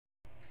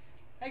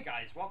Hey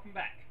guys, welcome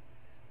back.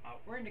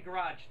 We're in the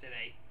garage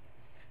today.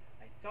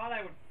 I thought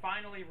I would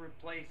finally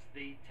replace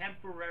the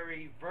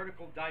temporary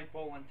vertical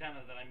dipole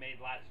antenna that I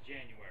made last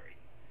January.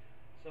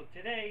 So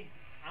today,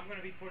 I'm going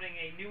to be putting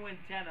a new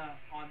antenna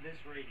on this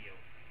radio.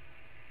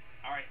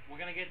 Alright, we're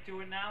going to get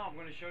to it now. I'm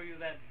going to show you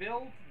that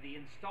build, the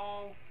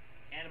install,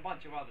 and a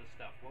bunch of other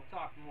stuff. We'll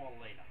talk more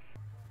later.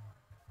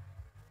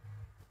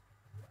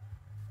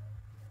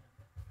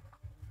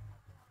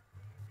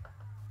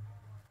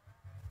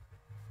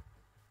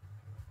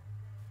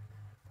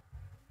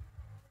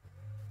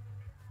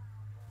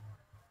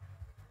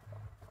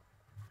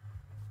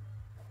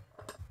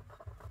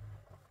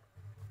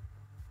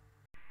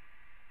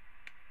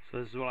 So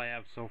this is what I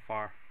have so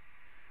far.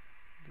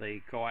 The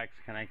coax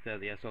connector,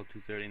 the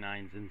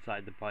SL239 is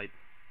inside the pipe.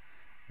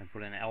 I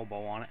put an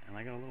elbow on it, and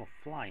I got a little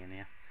fly in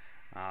there.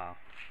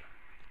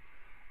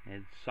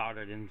 It's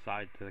soldered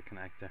inside to the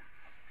connector.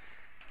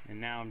 And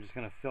now I'm just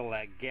going to fill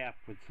that gap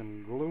with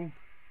some glue.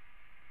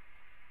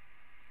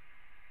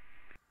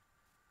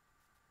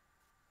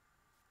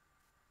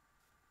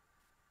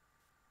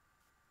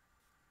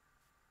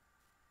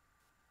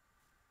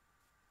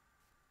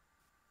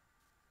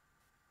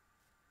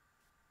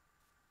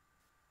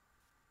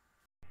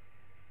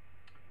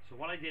 So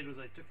what I did was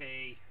I took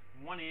a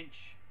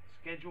 1-inch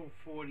Schedule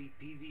 40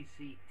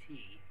 PVC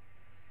T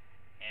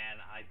and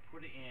I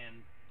put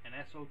in an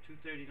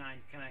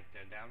SO239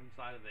 connector down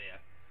inside of there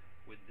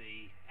with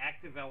the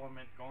active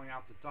element going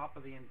out the top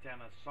of the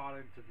antenna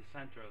soldered to the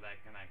center of that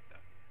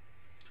connector.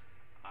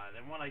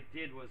 Then what I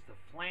did was the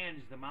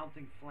flange, the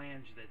mounting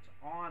flange that's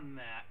on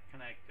that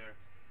connector,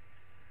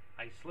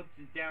 I slipped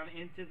it down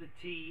into the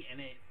T and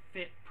it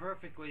fit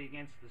perfectly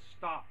against the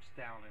stops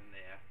down in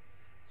there.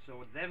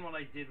 So then what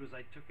I did was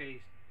I took a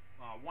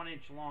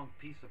 1-inch long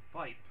piece of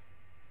pipe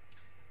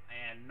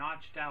and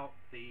notched out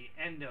the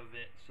end of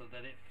it so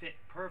that it fit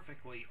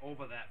perfectly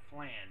over that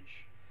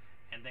flange,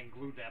 and then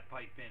glued that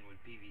pipe in with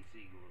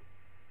PVC glue.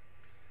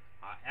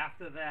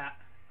 After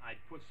that, I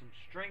put some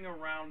string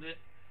around it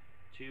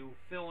to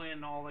fill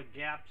in all the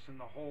gaps and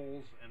the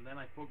holes, and then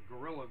I put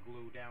Gorilla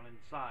Glue down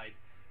inside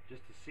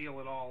just to seal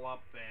it all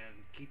up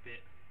and keep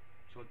it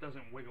so it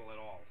doesn't wiggle at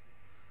all.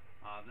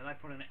 Then I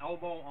put an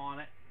elbow on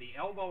it. The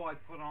elbow I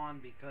put on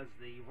because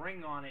the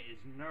ring on it is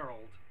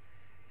knurled,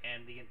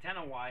 and the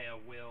antenna wire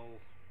will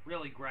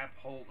really grab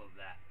hold of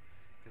that,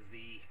 because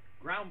the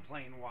ground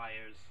plane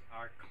wires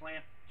are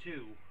clamped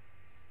to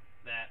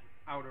that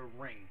outer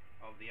ring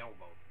of the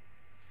elbow,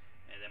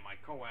 and then my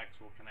coax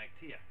will connect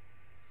here.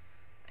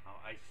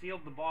 I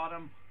sealed the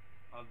bottom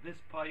of this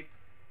pipe.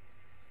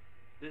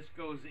 This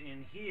goes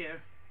in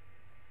here,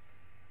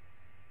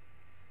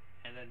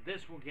 and then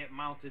this will get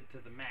mounted to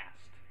the mast,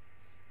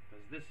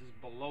 because this is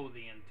below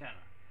the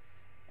antenna.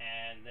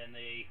 And then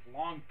the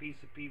long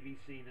piece of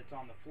PVC that's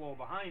on the floor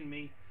behind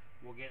me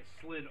will get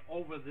slid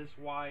over this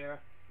wire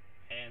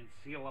and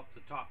seal up the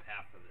top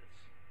half of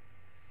this.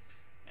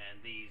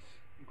 And these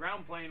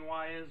ground plane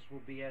wires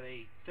will be at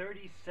a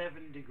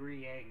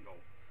 37-degree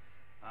angle.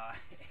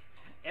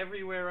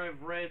 Everywhere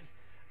I've read,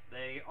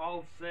 they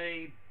all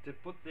say to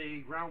put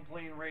the ground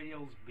plane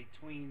radials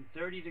between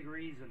 30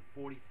 degrees and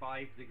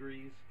 45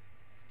 degrees.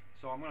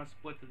 So I'm going to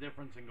split the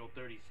difference and go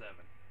 37.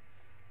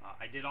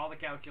 I did all the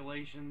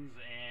calculations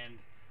and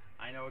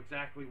I know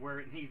exactly where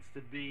it needs to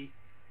be.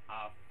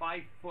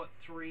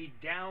 5'3"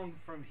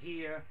 down from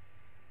here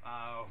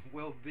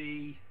will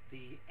be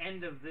the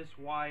end of this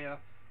wire,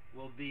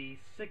 will be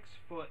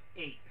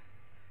 6'8"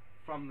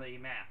 from the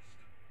mast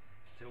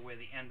to where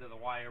the end of the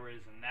wire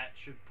is, and that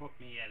should put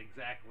me at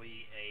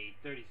exactly a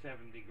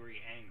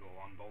 37-degree angle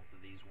on both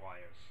of these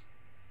wires.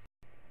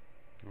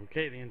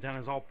 Okay, the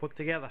antenna's all put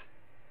together.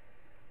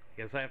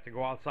 I guess I have to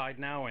go outside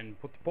now and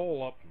put the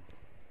pole up.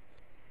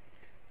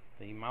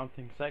 The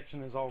mounting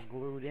section is all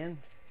glued in.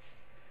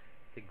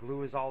 The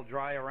glue is all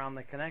dry around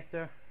the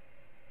connector.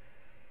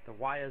 The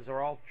wires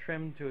are all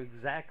trimmed to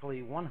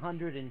exactly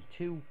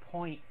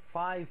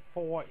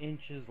 102.54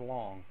 inches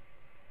long.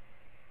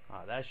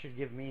 That should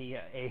give me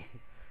a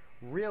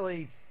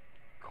really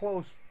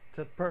close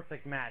to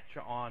perfect match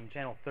on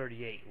channel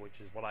 38, which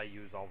is what I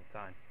use all the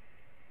time.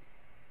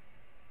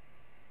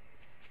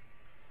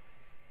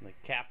 The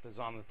cap is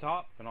on the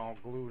top and all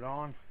glued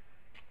on.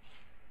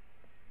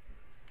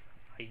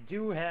 I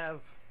do have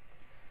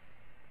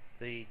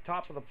the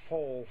top of the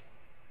pole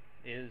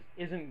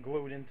isn't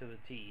glued into the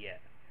T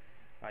yet.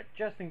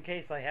 Just in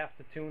case I have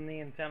to tune the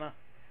antenna,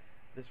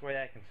 this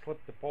way I can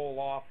slip the pole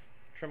off,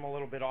 trim a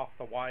little bit off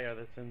the wire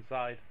that's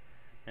inside,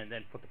 and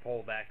then put the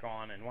pole back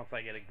on, and once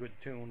I get a good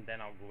tune, then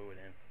I'll glue it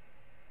in.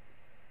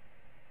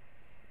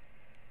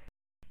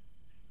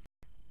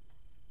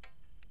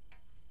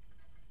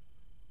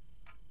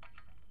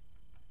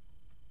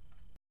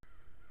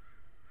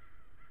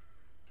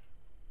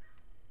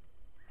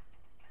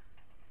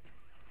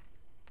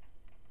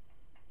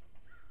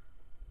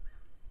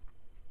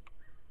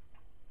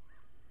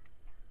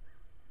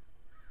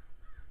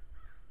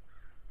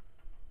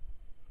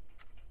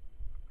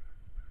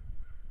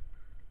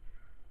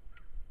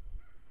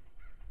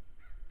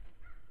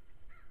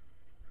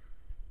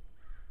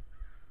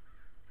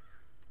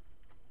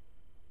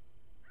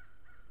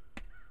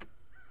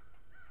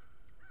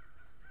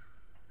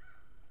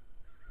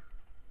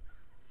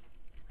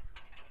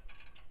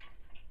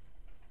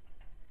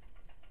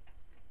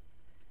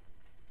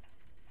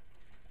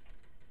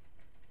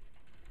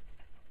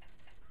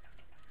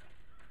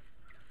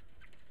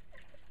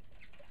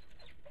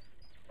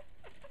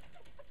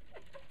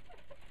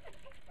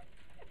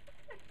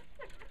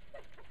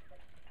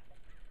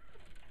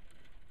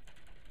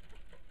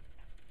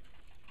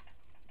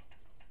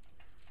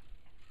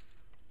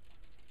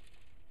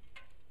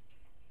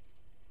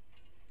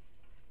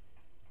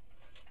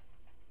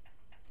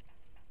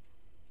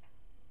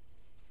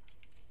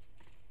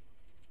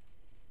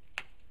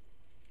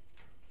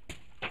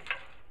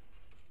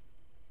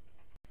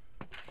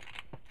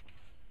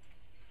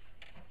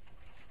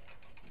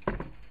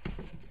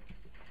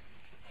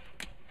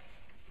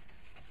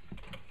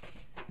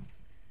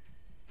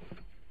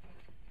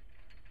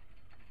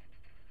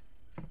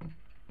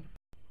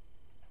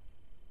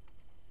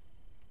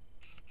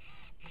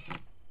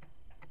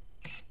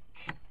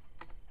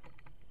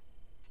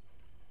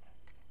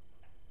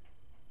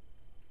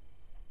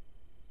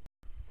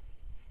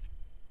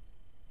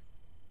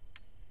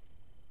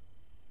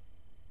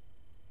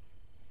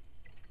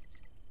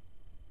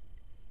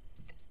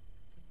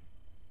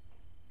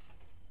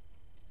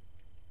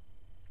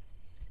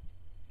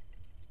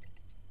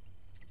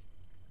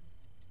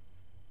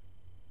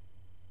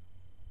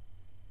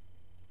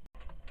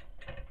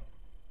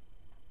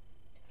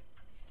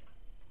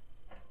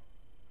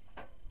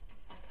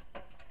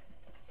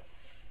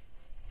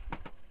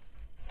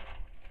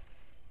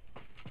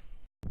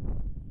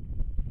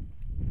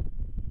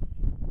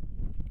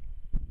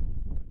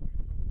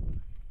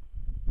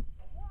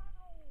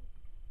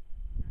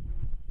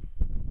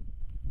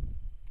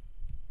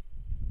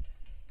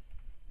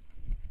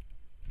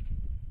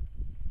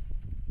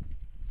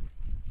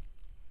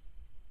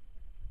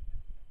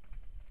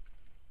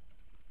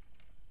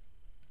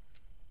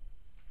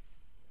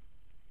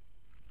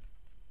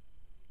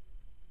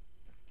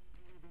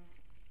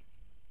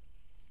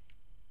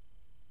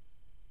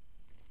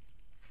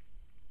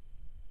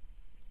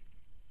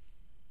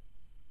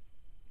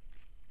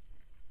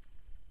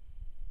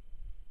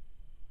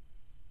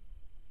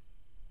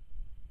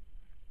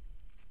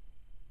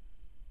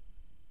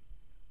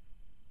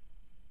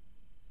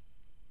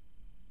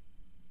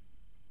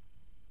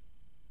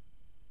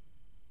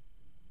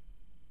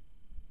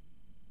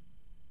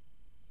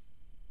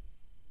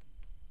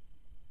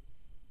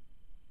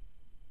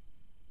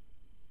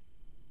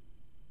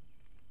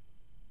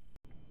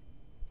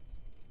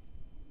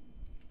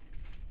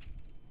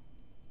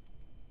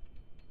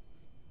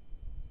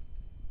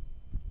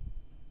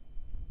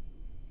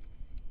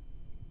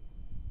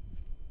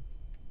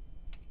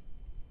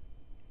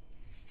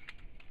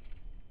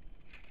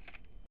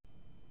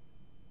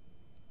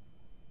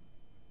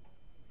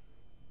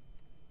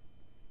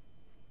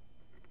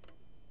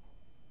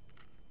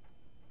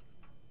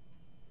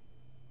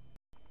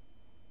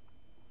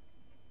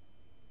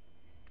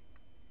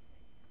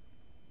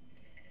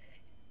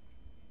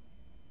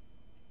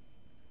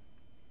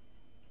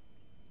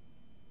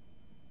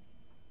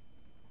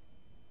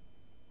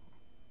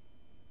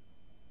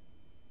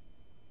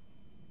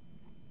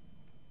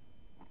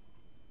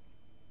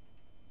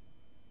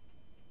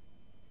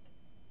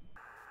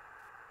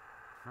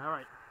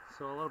 Alright,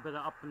 so a little bit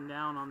of up and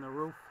down on the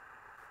roof.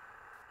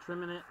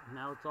 Trimming it,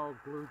 now it's all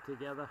glued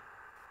together.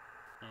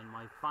 And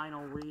my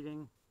final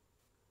reading,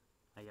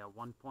 I got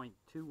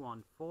 1.2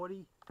 on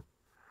 40.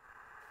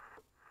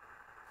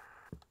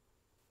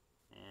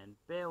 And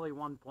barely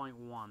 1.1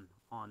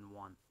 on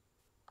 1.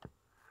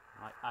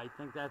 I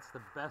think that's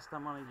the best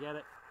I'm going to get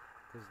it,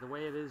 because the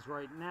way it is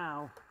right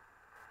now,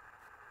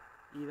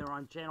 either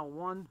on channel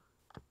 1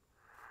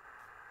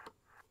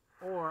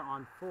 or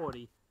on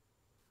 40,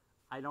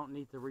 I don't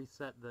need to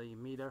reset the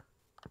meter.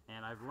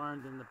 And I've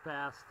learned in the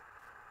past,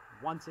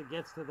 once it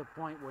gets to the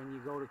point when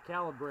you go to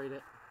calibrate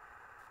it,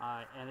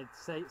 and it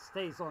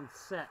stays on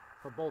set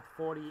for both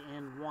 40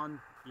 and 1,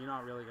 you're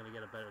not really going to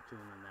get a better tune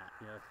than that.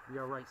 You know,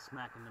 you're right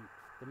smack in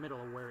the middle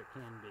of where it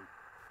can be.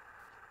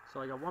 So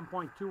I got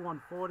 1.2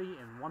 on 40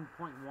 and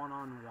 1.1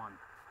 on 1.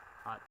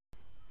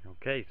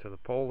 Okay, so the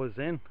pole is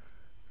in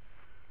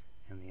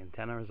and the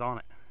antenna is on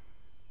it.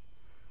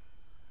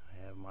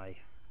 I have my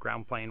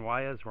ground plane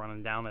wires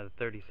running down at a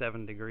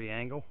 37-degree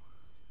angle.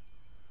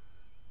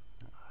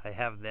 I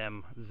have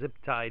them zip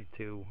tied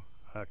to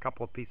a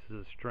couple of pieces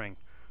of string,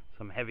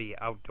 some heavy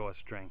outdoor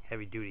string,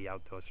 heavy duty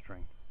outdoor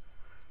string,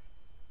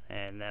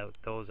 and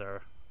those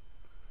are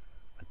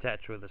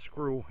attached with a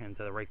screw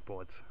into the rake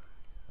boards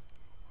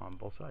on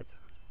both sides.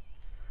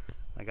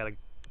 I got a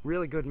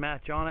really good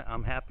match on it.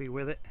 I'm happy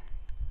with it,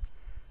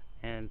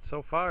 and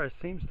so far it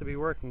seems to be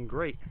working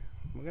great.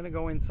 We're gonna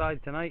go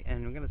inside tonight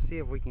and we're gonna see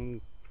if we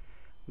can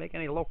make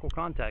any local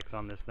contacts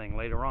on this thing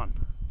later on.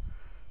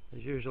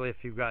 There's usually a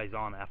few guys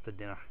on after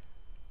dinner.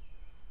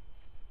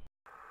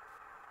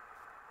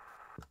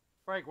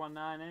 Break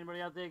 19. Anybody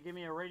out there give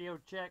me a radio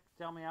check?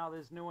 Tell me how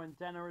this new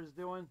antenna is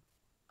doing.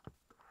 It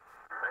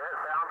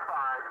sounds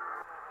fine.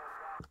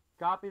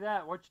 Copy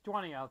that. What's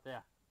 20 out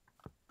there?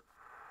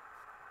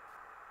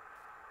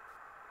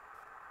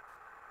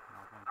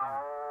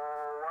 Oh,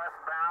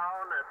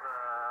 westbound at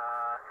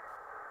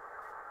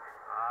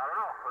I don't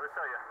know. Let me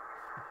tell you.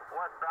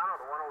 Westbound at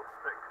the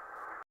 106.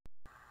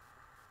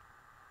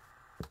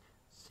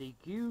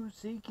 CQ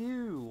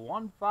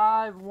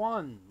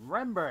 151.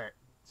 Rembert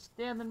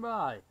standing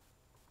by.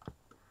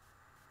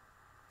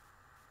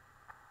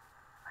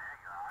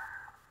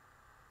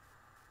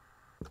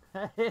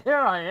 There you are. Here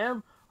I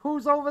am.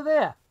 Who's over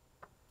there?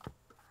 625.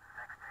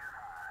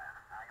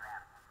 How you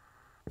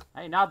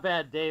been? Hey, not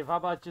bad, Dave. How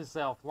about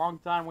yourself? Long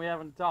time we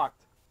haven't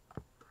talked.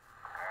 Yeah,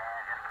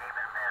 just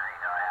keeping busy,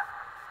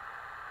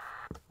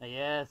 do ya?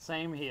 Yeah,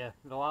 same here.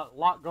 A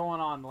lot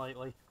going on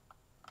lately.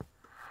 Yep,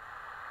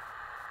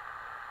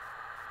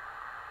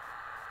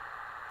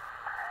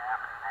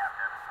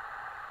 just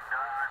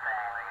doing our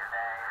thing these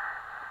days.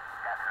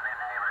 Got some new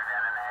neighbors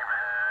in the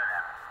neighborhood,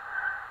 and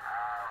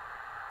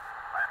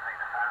let's see,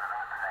 the sun's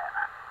about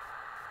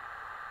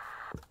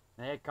to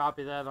set. Yeah,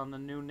 copy that on the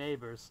new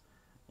neighbors.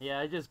 Yeah,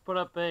 I just put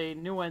up a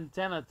new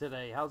antenna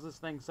today. How's this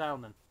thing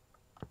sounding?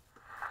 Pretty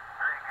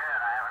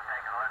good. I haven't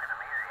taken a look at the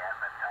meter yet,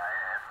 but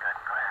it's good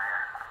and clear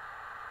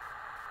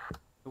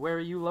here. Where are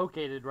you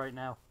located right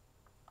now?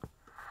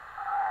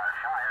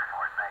 Shaw Air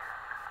Force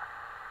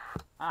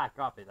Base. Ah,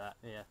 copy that.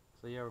 Yeah,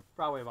 so you're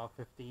probably about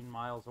 15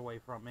 miles away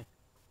from me.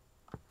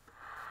 Well,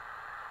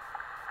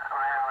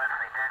 let's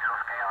see, digital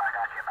scale, I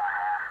got you about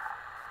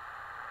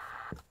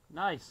half.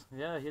 Nice.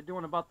 Yeah, you're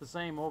doing about the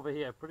same over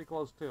here. Pretty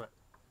close to it.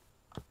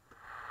 So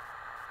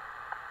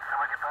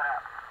what'd you put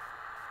up?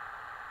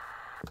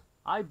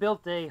 I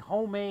built a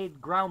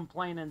homemade ground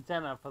plane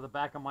antenna for the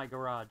back of my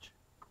garage.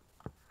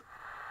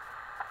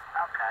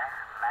 Okay,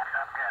 matched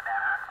up good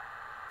then, huh?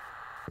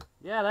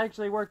 Yeah, it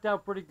actually worked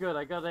out pretty good.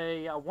 I got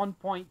a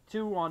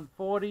 1.2 on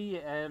 40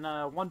 and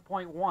a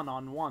 1.1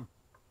 on 1. Wow, sounds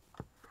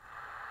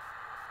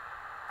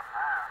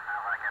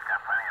like it's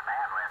got plenty of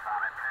bandwidth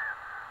on it too.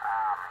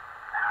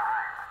 How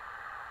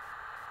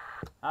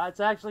high? It's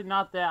actually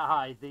not that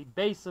high. The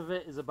base of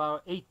it is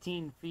about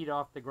 18 feet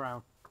off the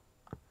ground.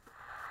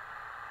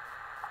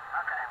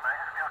 Okay, but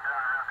it's still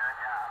doing a real good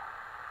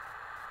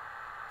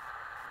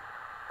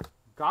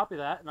job. Copy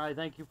that, and I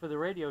thank you for the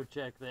radio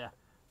check there.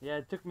 Yeah,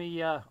 it took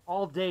me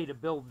all day to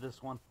build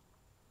this one.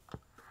 Oh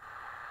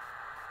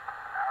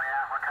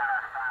yeah, what kind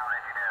of style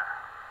did you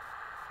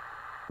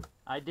do?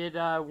 I did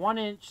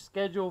 1-inch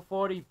Schedule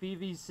 40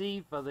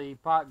 PVC for the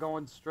pot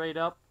going straight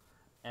up,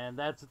 and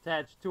that's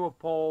attached to a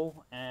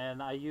pole,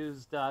 and I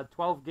used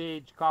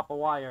 12-gauge copper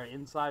wire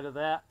inside of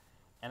that,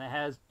 and it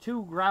has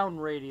 2 ground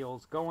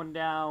radials going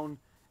down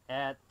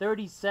at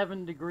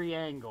 37-degree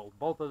angle,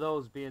 both of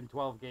those being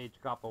 12-gauge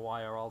copper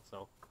wire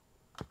also.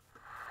 Yeah,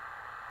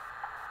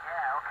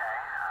 okay.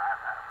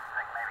 I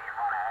think maybe you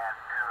want to add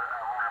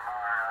one or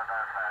more of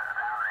those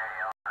ground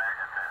radios there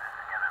just to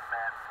give it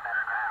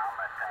better ground,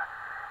 but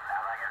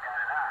sounds like it's got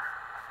enough.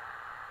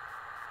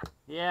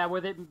 Yeah,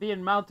 with it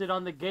being mounted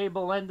on the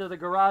gable end of the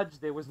garage,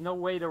 there was no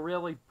way to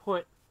really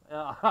put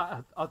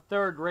a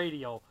third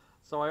radial,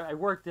 so I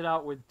worked it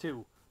out with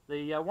 2.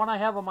 The one I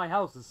have on my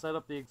house is set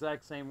up the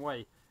exact same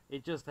way.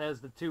 It just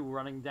has the 2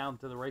 running down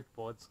to the rake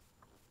boards.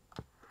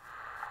 Yeah,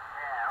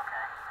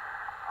 okay.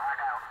 Well,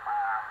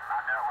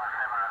 I'll do one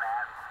similar to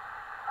that.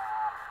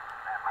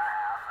 That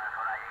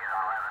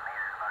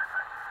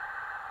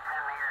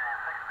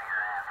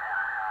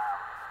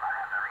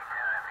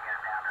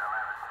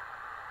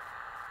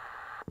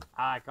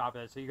Alright, copy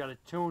that. So you got it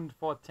tuned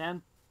for 10?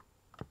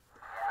 Yeah,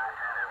 I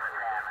said it was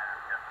 10.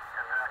 Just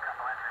a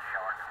couple inches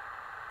short.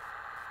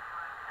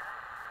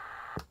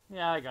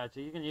 Yeah, I got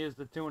you. You can use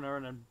the tuner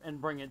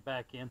and bring it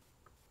back in.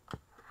 Yeah,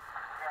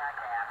 I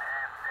can.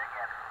 It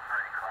gets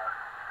pretty close.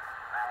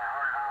 Now, the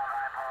horizontal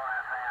dipole,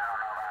 that thing, I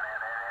don't know about it.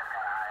 It's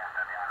kind of high and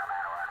stuff, no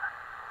matter what.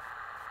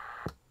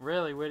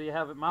 Really? Where do you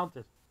have it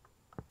mounted?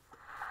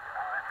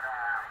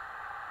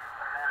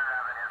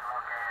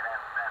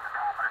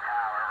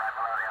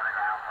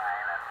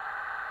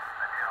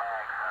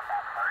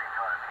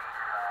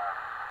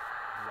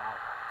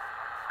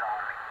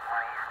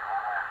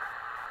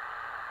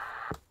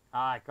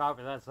 Alright,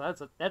 copy that. So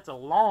that's a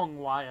long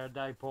wire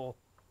dipole.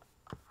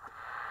 Yeah,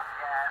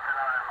 it's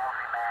another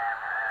multi-band,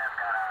 and it's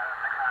got a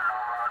 600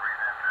 ohm load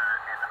resistor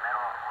in the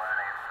middle where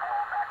they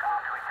fold back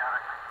onto each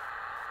other.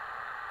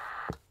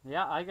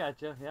 Yeah, I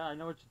got you. Yeah, I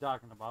know what you're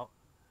talking about.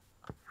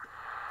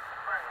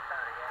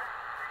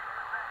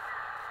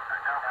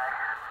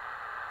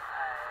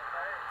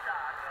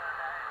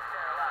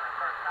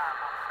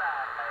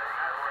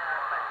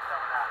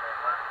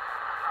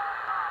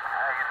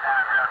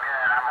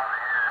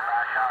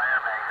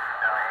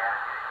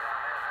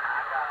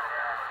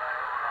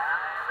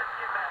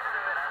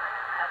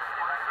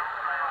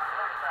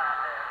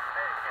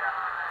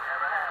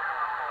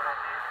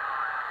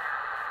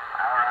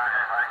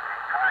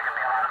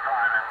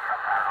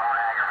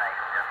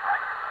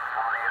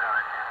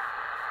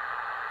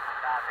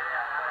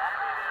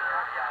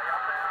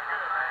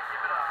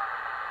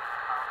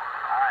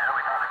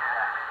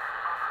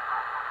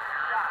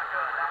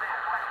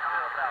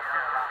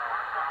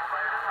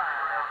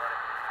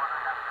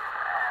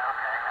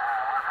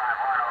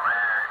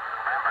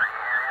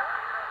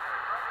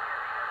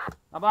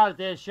 How about it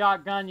there,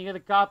 Shotgun? You get a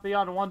copy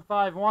on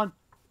 151?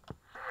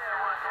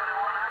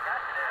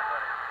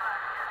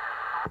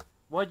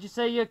 What'd you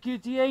say your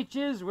QTH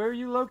is? Where are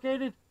you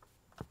located?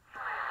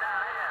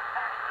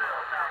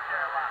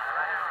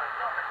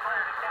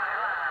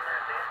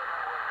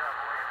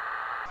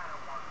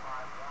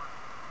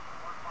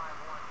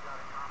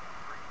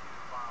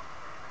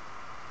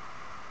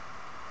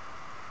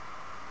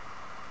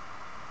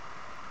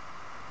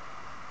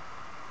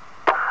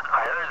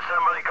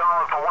 Somebody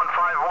calling for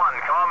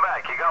 151. Come on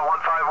back. You got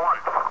 151.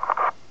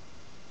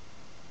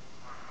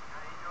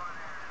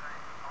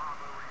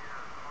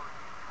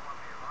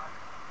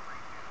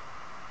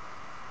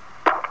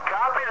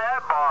 Copy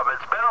that, Bob.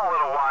 It's been a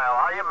little while.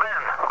 How you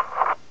been?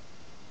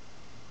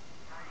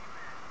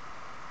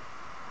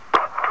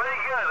 Pretty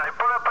good. I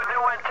put up a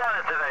new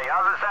antenna today.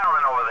 How's it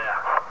sounding over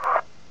there?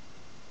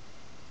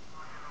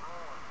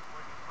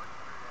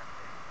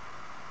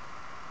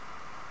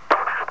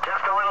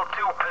 Just a little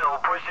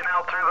two-pill pushing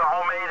out through the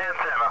homemade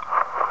antenna.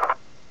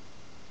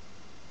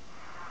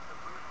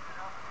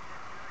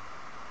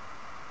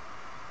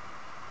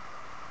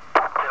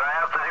 Did I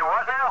have to do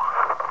what now?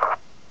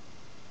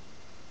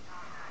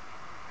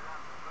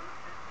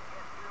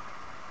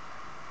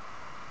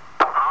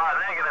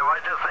 Negative.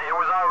 It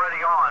was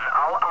already on.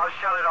 I'll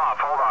shut it off.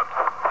 Hold on.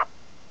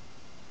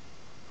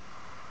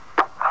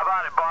 How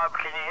about it, Bob?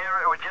 Can you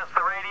hear it with just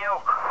the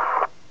radio?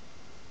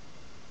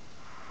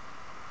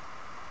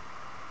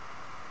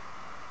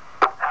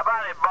 How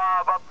about it,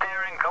 Bob, up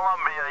there in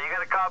Columbia? You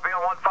got a copy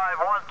on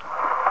 151?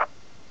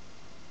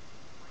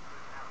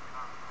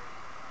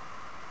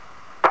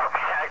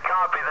 Yeah,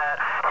 copy that.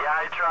 Yeah,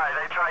 I tried.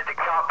 I tried to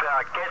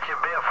get you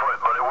barefoot,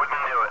 but it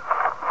wouldn't do it.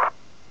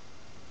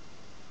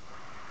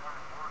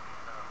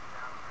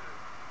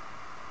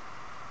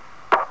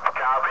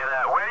 Copy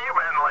that. Where you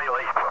been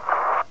lately?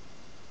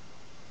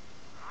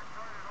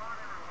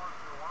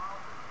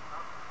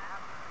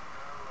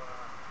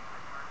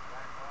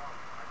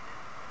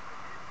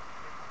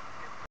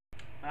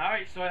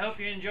 Alright, so I hope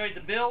you enjoyed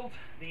the build,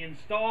 the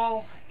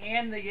install,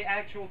 and the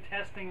actual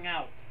testing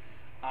out.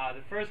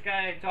 The first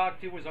guy I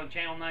talked to was on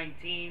channel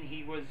 19.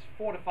 He was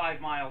 4 to 5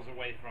 miles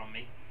away from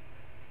me.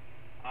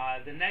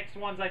 The next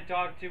ones I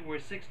talked to were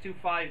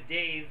 625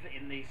 Dave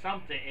in the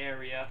Sumter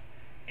area,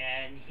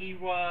 and he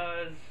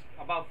was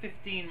about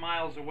 15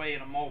 miles away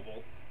in a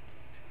mobile.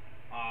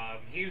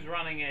 He was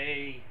running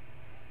a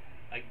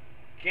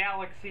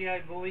Galaxy, I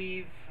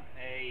believe,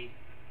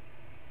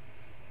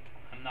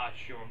 I'm not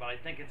sure, but I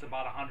think it's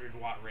about a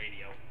 100-watt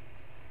radio.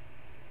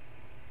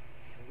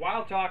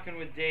 While talking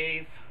with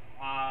Dave,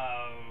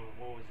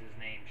 what was his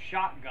name?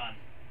 Shotgun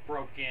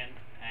broke in,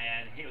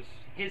 and it was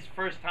his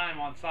first time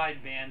on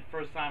sideband,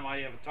 first time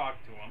I ever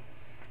talked to him.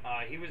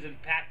 He was in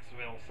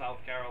Paxville,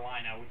 South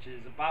Carolina, which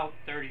is about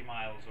 30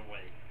 miles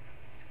away.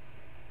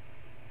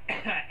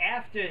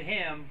 After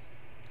him,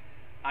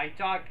 I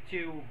talked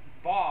to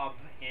Bob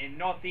in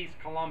Northeast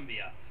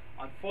Columbia.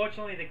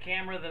 Unfortunately, the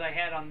camera that I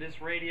had on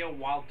this radio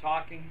while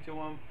talking to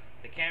him,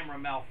 the camera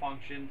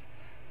malfunctioned,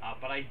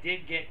 but I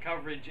did get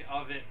coverage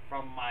of it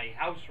from my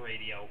house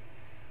radio.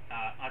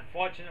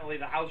 Unfortunately,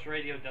 the house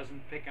radio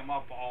doesn't pick him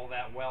up all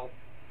that well.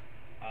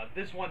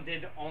 This one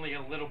did only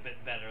a little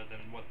bit better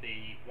than what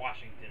the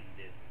Washington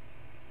did.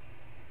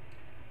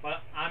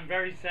 But I'm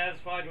very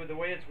satisfied with the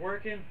way it's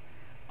working.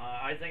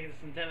 I think this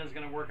antenna is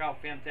going to work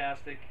out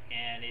fantastic,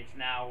 and it's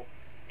now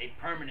a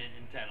permanent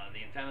antenna.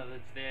 The antenna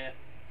that's there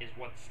is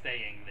what's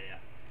staying there.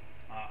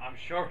 I'm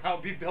sure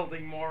I'll be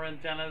building more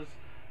antennas,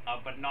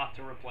 but not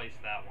to replace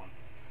that one.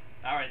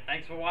 Alright,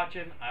 thanks for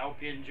watching. I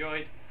hope you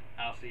enjoyed.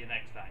 I'll see you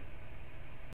next time.